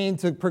does it mean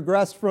to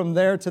progress from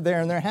there to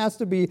there? And there has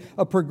to be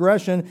a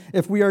progression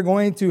if we are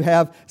going to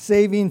have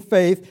saving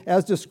faith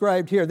as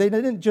described here. They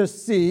didn't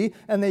just see,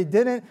 and they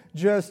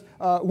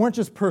weren't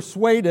just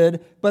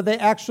persuaded, but they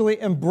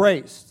actually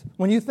embraced.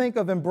 When you think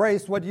of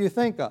embrace, what do you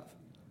think of?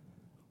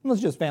 Well,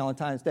 it's just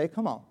Valentine's Day.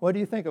 Come on. What do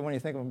you think of when you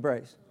think of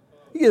embrace?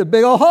 You get a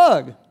big old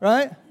hug,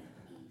 right?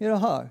 You get a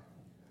hug.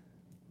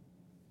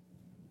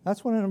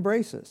 That's what an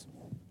embrace is.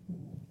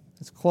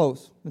 It's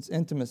close. It's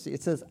intimacy.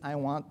 It says, I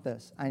want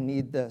this. I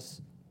need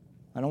this.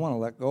 I don't want to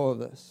let go of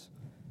this.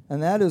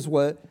 And that is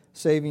what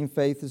saving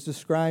faith is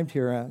described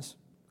here as.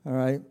 All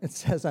right? It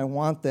says, I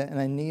want that and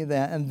I need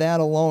that and that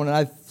alone. And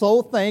I'm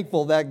so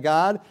thankful that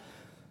God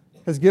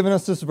has given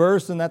us this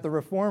verse and that the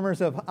Reformers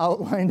have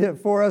outlined it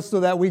for us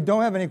so that we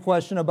don't have any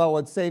question about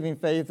what saving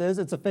faith is.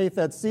 It's a faith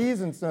that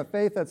sees, and it's a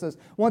faith that says,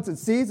 once it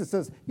sees, it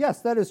says,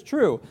 yes, that is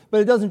true. But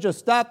it doesn't just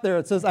stop there.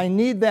 It says, I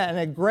need that, and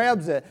it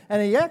grabs it.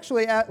 And he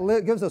actually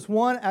gives us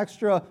one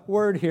extra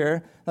word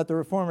here that the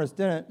Reformers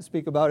didn't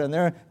speak about in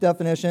their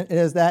definition. It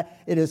is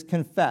that it is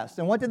confessed.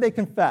 And what did they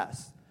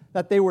confess?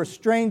 That they were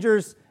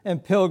strangers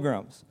and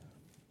pilgrims.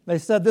 They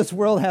said, this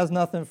world has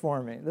nothing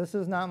for me. This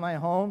is not my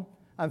home.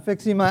 I'm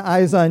fixing my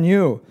eyes on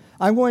you.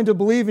 I'm going to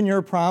believe in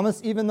your promise,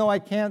 even though I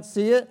can't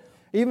see it,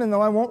 even though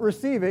I won't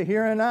receive it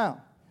here and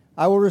now.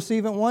 I will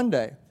receive it one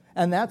day.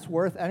 And that's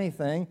worth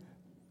anything.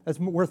 That's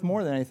worth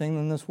more than anything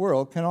than this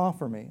world can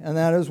offer me. And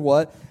that is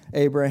what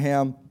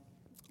Abraham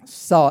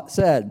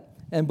said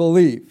and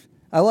believed.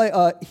 I like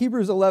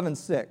Hebrews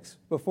 11:6,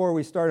 before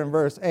we start in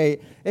verse 8.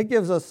 It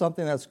gives us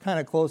something that's kind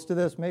of close to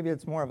this. Maybe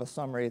it's more of a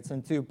summary. It's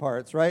in two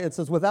parts, right? It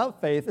says,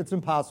 without faith, it's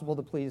impossible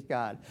to please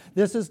God.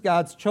 This is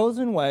God's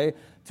chosen way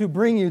to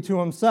bring you to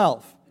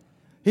himself.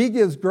 He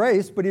gives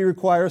grace, but he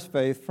requires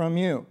faith from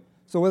you.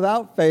 So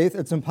without faith,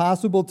 it's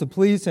impossible to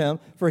please him.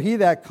 For he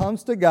that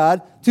comes to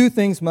God, two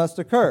things must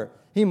occur.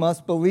 He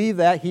must believe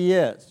that he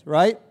is,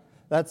 right?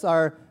 That's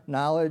our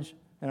knowledge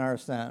and our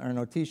assent, our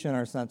notitia and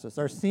our sensus,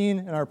 our seen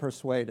and our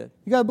persuaded.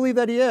 You got to believe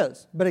that he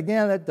is. But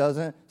again, that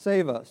doesn't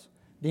save us.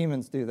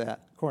 Demons do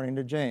that, according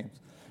to James.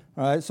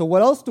 All right, so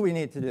what else do we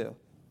need to do?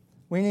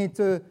 We need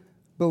to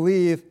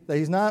believe that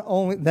he not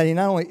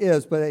only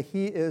is, but that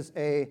he is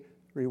a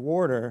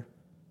rewarder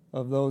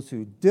of those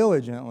who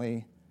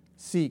diligently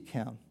seek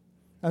him.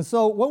 And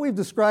so what we've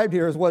described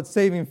here is what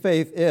saving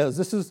faith is.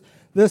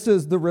 This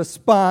is the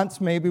response,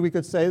 maybe we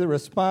could say, the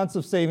response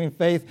of saving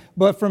faith.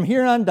 But from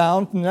here on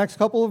down, from the next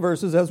couple of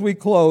verses, as we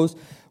close,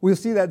 we'll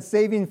see that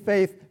saving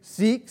faith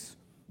seeks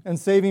and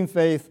saving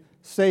faith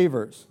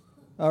savors.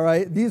 All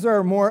right, these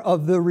are more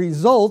of the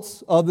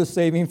results of the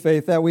saving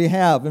faith that we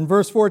have. In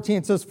verse 14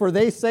 it says, "For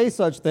they say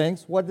such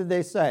things." What did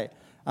they say?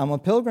 "I'm a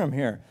pilgrim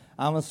here.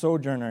 I'm a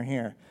sojourner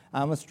here.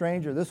 I'm a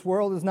stranger. This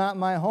world is not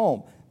my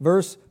home."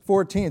 Verse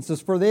 14 says,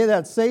 "For they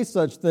that say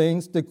such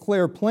things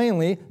declare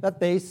plainly that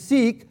they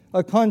seek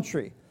a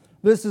country."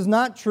 This is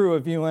not true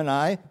of you and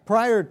I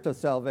prior to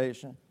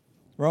salvation.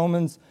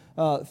 Romans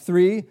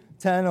 3,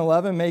 10,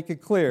 11 make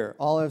it clear.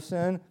 All have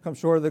sinned, come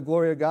short of the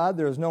glory of God.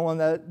 There is no one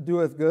that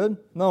doeth good.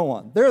 No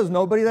one. There is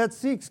nobody that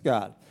seeks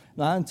God.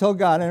 Not until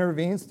God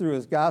intervenes through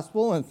his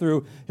gospel and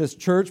through his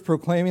church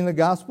proclaiming the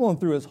gospel and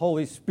through his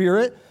Holy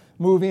Spirit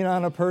moving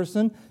on a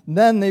person,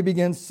 then they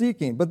begin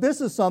seeking. But this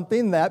is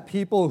something that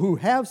people who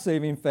have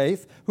saving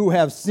faith, who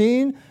have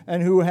seen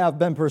and who have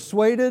been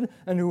persuaded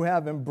and who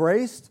have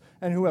embraced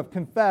and who have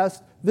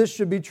confessed, this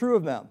should be true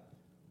of them.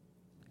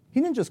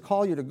 He didn't just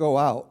call you to go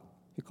out.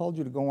 He called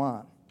you to go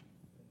on.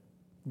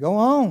 Go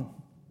on.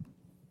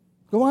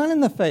 Go on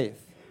in the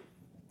faith.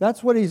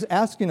 That's what he's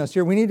asking us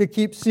here. We need to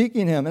keep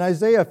seeking him. In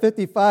Isaiah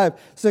 55,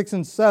 6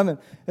 and 7,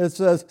 it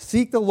says,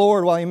 "Seek the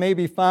Lord while he may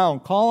be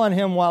found. Call on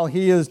him while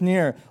he is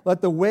near.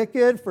 Let the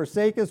wicked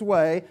forsake his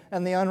way,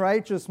 and the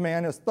unrighteous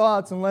man his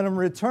thoughts, and let him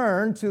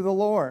return to the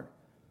Lord."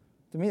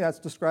 To me, that's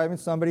describing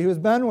somebody who's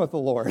been with the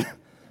Lord.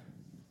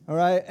 All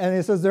right? And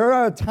he says, there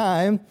are a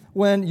time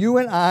when you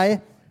and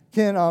I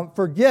can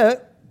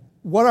forget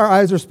what our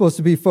eyes are supposed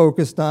to be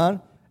focused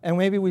on, and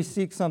maybe we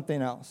seek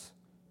something else.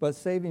 But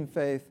saving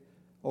faith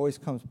always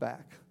comes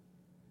back.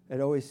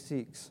 It always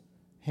seeks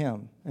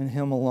him and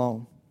him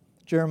alone.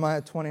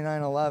 Jeremiah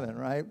 29:11,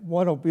 right?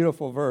 What a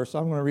beautiful verse.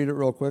 I'm going to read it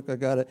real quick. I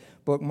got it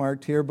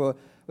bookmarked here, but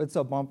it's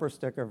a bumper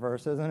sticker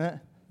verse, isn't it?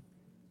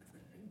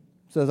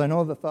 It says, "I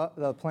know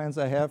the plans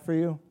I have for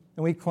you."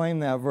 And we claim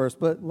that verse,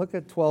 but look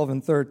at 12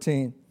 and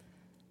 13.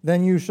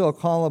 "Then you shall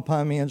call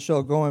upon me and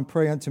shall go and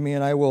pray unto me,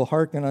 and I will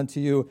hearken unto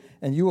you.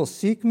 And you will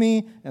seek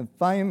me and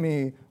find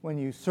me when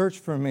you search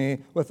for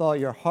me with all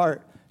your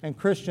heart." And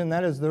Christian,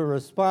 that is the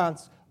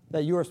response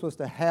that you are supposed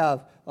to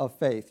have of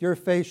faith. Your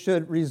faith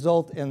should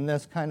result in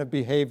this kind of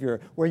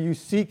behavior where you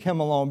seek him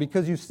alone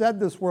because you said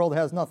this world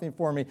has nothing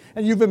for me.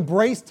 And you've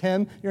embraced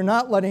him. You're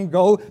not letting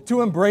go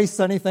to embrace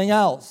anything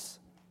else.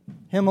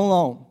 Him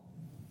alone.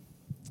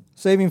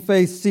 Saving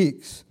faith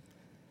seeks.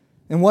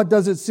 And what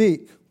does it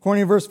seek?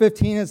 According to verse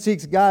 15, it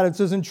seeks God. It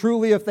says, "And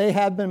truly if they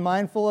had been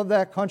mindful of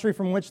that country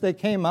from which they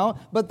came out,"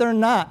 but they're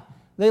not.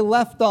 They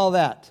left all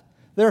that.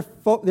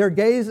 Their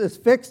gaze is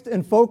fixed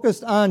and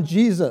focused on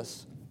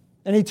Jesus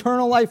and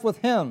eternal life with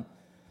him.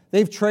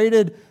 They've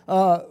traded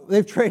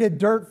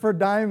dirt for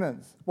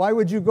diamonds. Why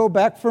would you go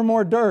back for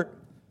more dirt?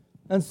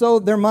 And so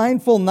they're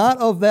mindful not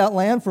of that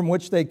land from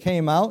which they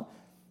came out.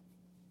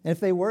 And if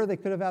they were, they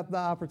could have had the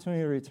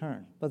opportunity to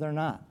return, but they're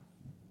not.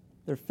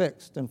 They're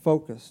fixed and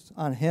focused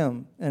on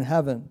him and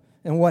heaven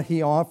and what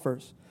he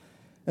offers.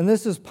 And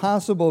this is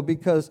possible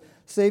because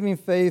saving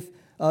faith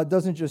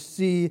doesn't just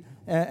see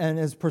and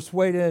is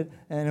persuaded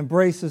and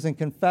embraces and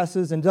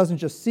confesses and doesn't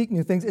just seek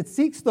new things. It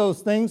seeks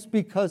those things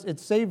because it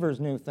savors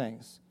new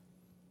things.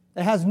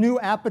 It has new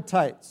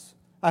appetites.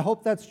 I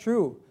hope that's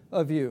true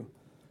of you.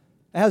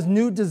 It has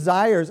new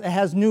desires. It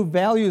has new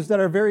values that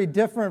are very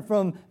different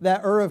from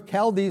that Ur of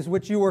Chaldees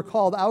which you were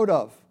called out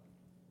of.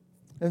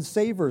 It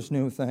savors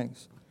new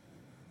things.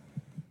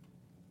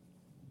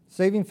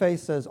 Saving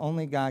faith says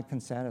only God can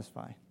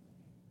satisfy.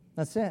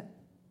 That's it.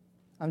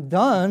 I'm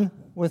done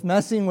with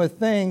messing with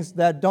things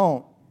that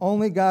don't.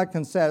 Only God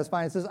can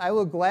satisfy. It says, I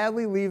will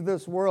gladly leave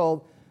this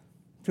world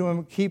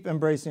to keep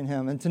embracing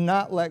him and to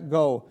not let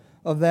go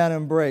of that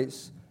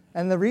embrace.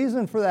 And the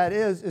reason for that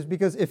is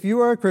because if you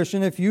are a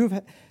Christian, if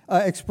you've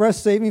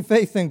expressed saving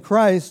faith in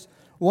Christ,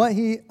 what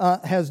he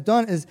has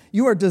done is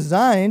you are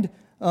designed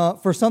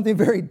for something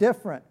very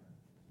different.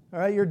 All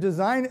right, your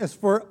design is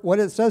for, what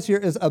it says here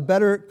is a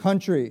better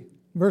country.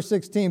 Verse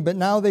 16, but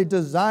now they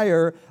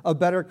desire a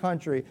better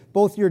country.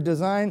 Both your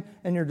design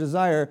and your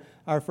desire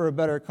are for a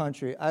better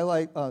country. I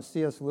like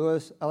C.S.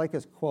 Lewis. I like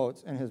his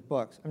quotes and his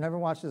books. I've never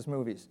watched his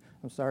movies.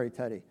 I'm sorry,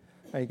 Teddy.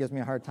 He gives me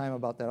a hard time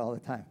about that all the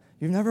time.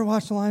 You've never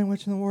watched The Lion,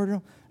 Witch, and the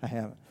Wardrobe? I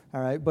haven't. All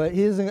right, but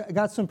he's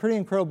got some pretty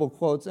incredible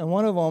quotes, and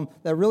one of them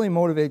that really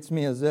motivates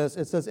me is this.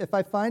 It says, if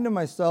I find in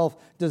myself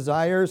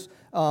desires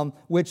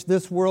which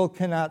this world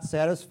cannot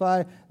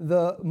satisfy,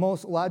 the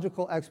most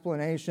logical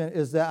explanation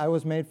is that I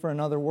was made for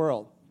another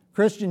world.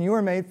 Christian, you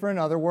were made for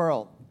another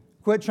world.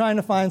 Quit trying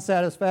to find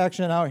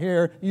satisfaction out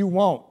here. You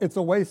won't. It's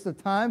a waste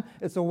of time.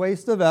 It's a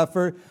waste of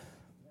effort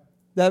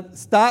that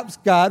stops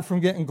God from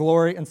getting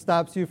glory and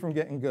stops you from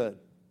getting good.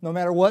 no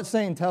matter what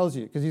Satan tells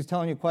you, because he's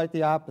telling you quite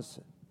the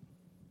opposite.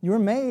 You were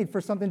made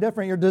for something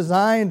different. You're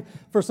designed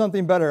for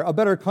something better, a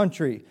better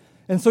country.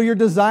 And so your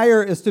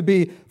desire is to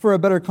be for a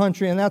better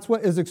country, and that's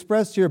what is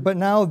expressed here. But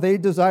now they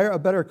desire a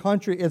better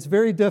country. It's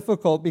very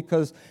difficult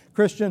because,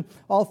 Christian,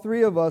 all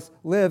three of us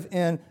live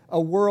in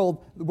a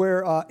world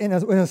where, in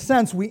a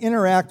sense, we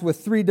interact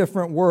with three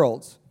different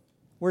worlds.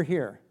 We're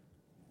here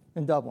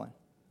in Dublin,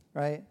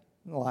 right?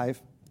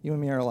 Alive. You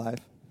and me are alive.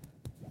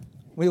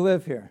 We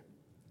live here.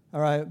 All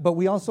right, but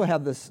we also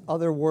have this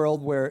other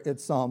world where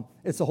it's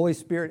the Holy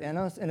Spirit in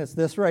us, and it's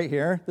this right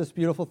here, this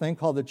beautiful thing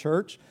called the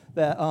church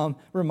that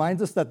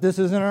reminds us that this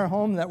isn't our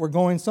home, that we're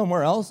going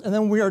somewhere else, and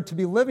then we are to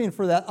be living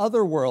for that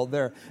other world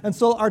there. And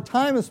so our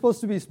time is supposed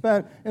to be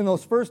spent in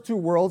those first two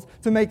worlds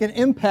to make an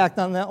impact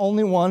on that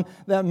only one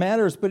that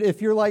matters. But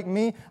if you're like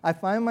me, I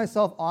find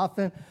myself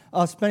often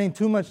spending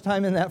too much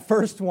time in that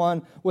first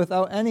one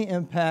without any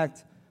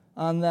impact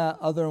on that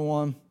other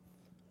one,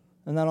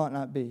 and that ought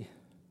not be.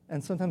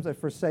 And sometimes I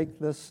forsake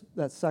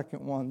that second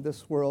one,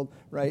 this world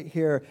right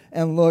here.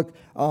 And look,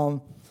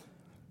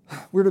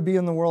 we're to be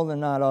in the world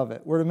and not of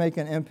it. We're to make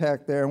an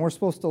impact there. And we're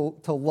supposed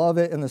to love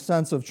it in the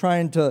sense of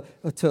trying to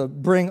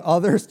bring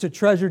others to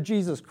treasure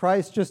Jesus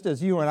Christ, just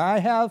as you and I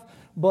have.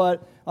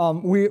 But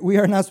we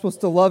are not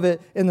supposed to love it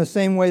in the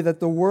same way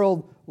that the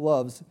world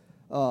loves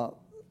the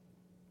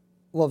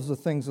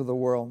things of the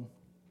world.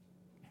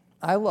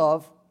 I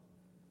love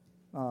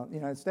the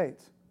United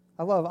States.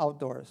 I love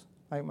outdoors.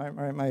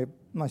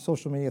 My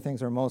social media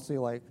things are mostly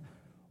like,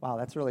 wow,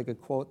 that's a really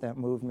good quote that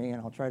moved me,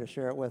 and I'll try to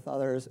share it with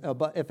others.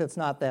 But if it's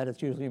not that,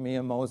 it's usually me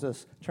and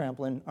Moses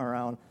trampling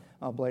around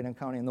Bladen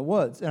County in the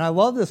woods. And I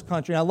love this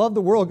country. I love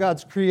the world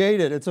God's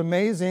created. It's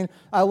amazing.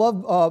 I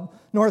love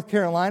North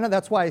Carolina.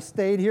 That's why I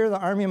stayed here. The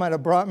Army might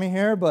have brought me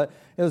here, but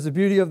it was the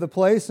beauty of the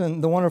place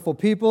and the wonderful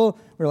people.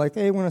 We're like,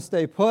 hey, we're going to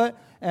stay put.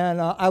 And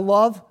I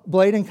love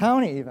Bladen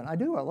County even. I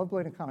do. I love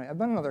Bladen County. I've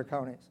been in other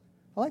counties.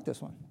 I like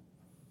this one.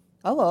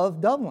 I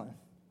love Dublin.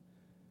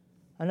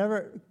 I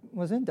never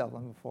was in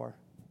Dublin before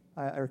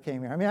I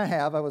came here. I mean, I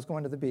have. I was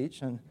going to the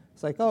beach, and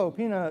it's like, oh,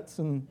 peanuts,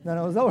 and then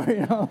it was over,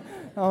 you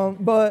know.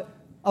 But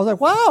I was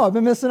like, wow, I've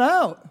been missing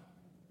out.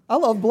 I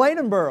love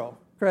Bladenboro,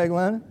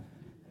 Craiglin.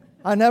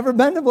 I've never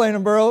been to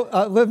Bladenboro.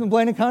 I lived in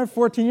Bladen County for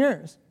 14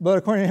 years. But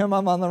according to him,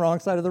 I'm on the wrong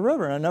side of the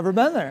river, and I've never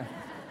been there.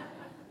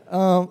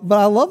 But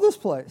I love this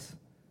place.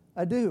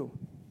 I do.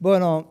 But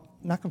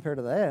not compared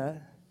to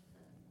that.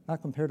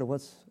 Not compared to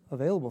what's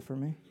available for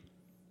me.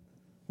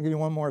 I'll give you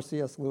one more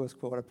C.S. Lewis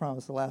quote. I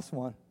promise the last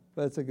one,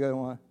 but it's a good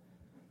one,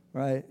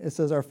 right? It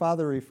says, our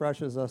Father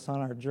refreshes us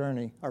on our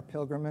journey, our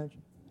pilgrimage,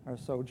 our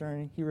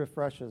sojourning. He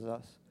refreshes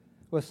us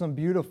with some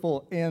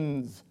beautiful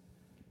inns,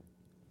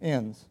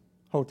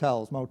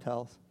 hotels,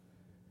 motels.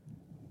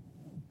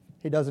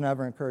 He doesn't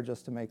ever encourage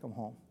us to make them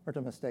home or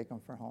to mistake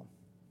them for home.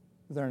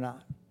 They're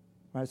not,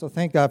 right? So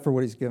thank God for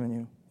what he's given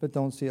you, but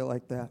don't see it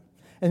like that.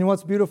 And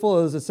what's beautiful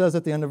is it says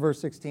at the end of verse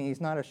 16,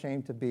 he's not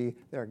ashamed to be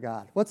their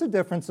God. What's the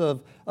difference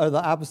of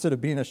the opposite of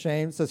being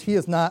ashamed? It says he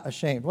is not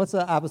ashamed. What's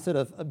the opposite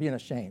of being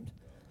ashamed?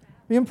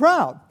 Being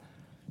proud.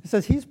 It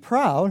says he's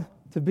proud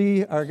to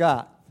be our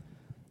God.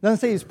 It doesn't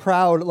say he's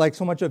proud like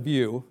so much of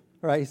you,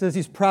 right? He says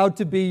he's proud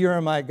to be your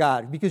and my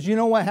God. Because you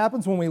know what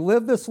happens when we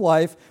live this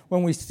life,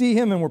 when we see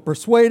him and we're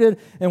persuaded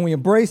and we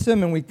embrace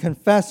him and we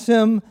confess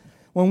him,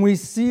 when we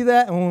see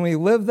that and when we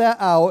live that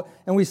out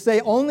and we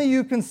say only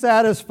you can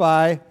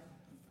satisfy,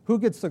 who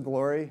gets the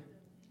glory?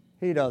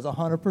 He does,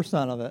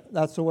 100% of it.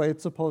 That's the way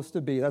it's supposed to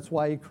be. That's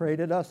why he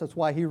created us. That's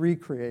why he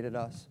recreated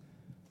us.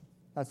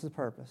 That's the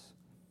purpose.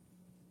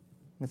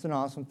 It's an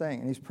awesome thing,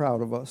 and he's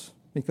proud of us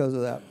because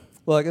of that.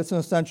 Look, it's an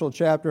essential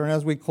chapter, and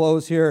as we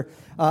close here,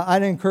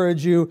 I'd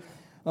encourage you,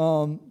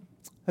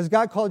 has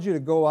God called you to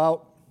go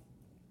out?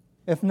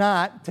 If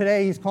not,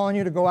 today he's calling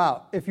you to go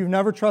out. If you've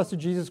never trusted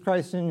Jesus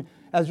Christ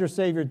as your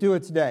Savior, do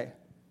it today.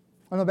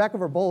 On the back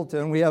of our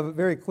bulletin, we have it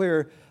very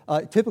clear.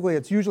 Typically,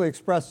 it's usually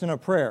expressed in a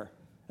prayer.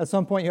 At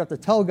some point, you have to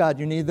tell God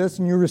you need this,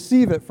 and you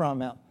receive it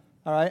from him.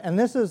 All right? And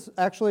this is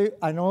actually,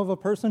 I know of a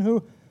person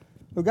who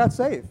got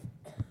saved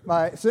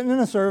by sitting in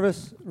a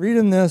service,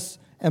 reading this,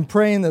 and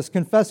praying this,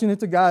 confessing it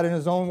to God in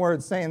his own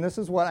words, saying, this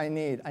is what I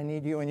need. I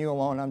need you and you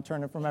alone. I'm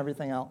turning from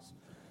everything else.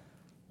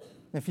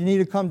 If you need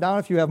to come down,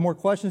 if you have more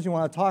questions, you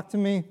want to talk to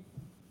me,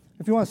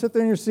 if you want to sit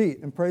there in your seat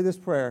and pray this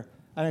prayer,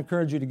 I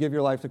encourage you to give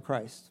your life to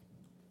Christ.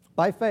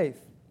 By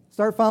faith.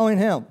 Start following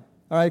him.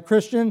 All right,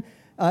 Christian,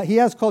 he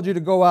has called you to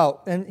go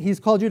out, and he's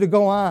called you to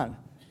go on.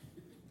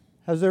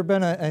 Has there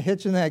been a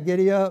hitch in that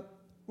giddy up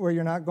where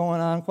you're not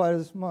going on quite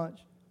as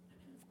much?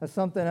 Has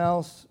something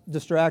else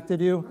distracted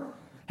you?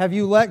 Have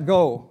you let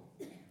go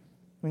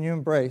when you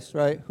embrace,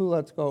 right? Who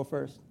lets go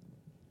first?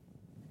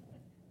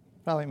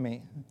 Probably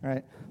me,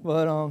 right?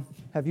 But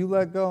have you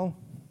let go?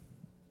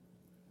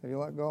 Have you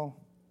let go?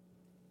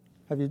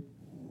 Have you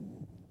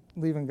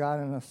leaving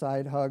God in a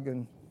side hug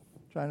and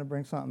trying to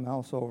bring something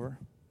else over?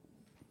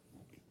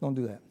 Don't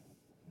do that.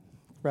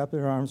 Wrap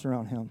your arms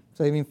around him.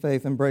 Saving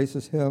faith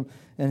embraces him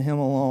and him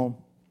alone.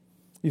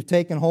 You've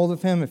taken hold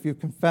of him. If you've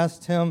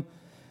confessed him,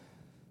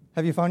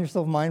 Have you found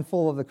yourself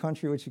mindful of the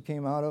country which you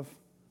came out of?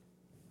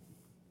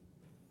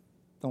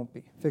 Don't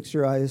be. Fix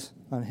your eyes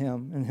on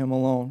Him and Him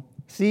alone.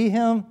 See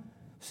Him,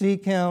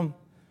 seek Him.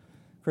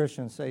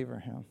 Christians, savor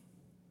Him.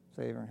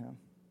 Savor Him.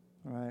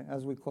 All right,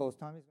 as we close,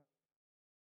 Tommy's